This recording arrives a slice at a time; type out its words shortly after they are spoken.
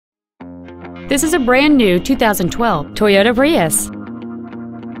This is a brand new 2012 Toyota Prius.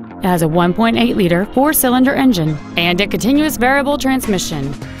 It has a 1.8-liter four-cylinder engine and a continuous variable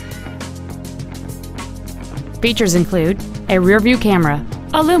transmission. Features include a rear-view camera,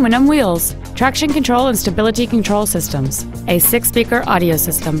 aluminum wheels, traction control and stability control systems, a 6-speaker audio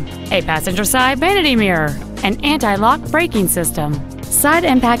system, a passenger side vanity mirror, an anti-lock braking system, side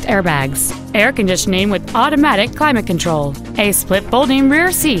impact airbags, air conditioning with automatic climate control, a split folding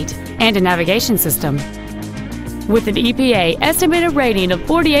rear seat, and a navigation system. With an EPA estimated rating of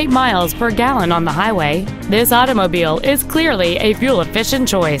 48 miles per gallon on the highway, this automobile is clearly a fuel-efficient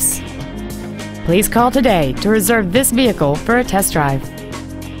choice. Please call today to reserve this vehicle for a test drive.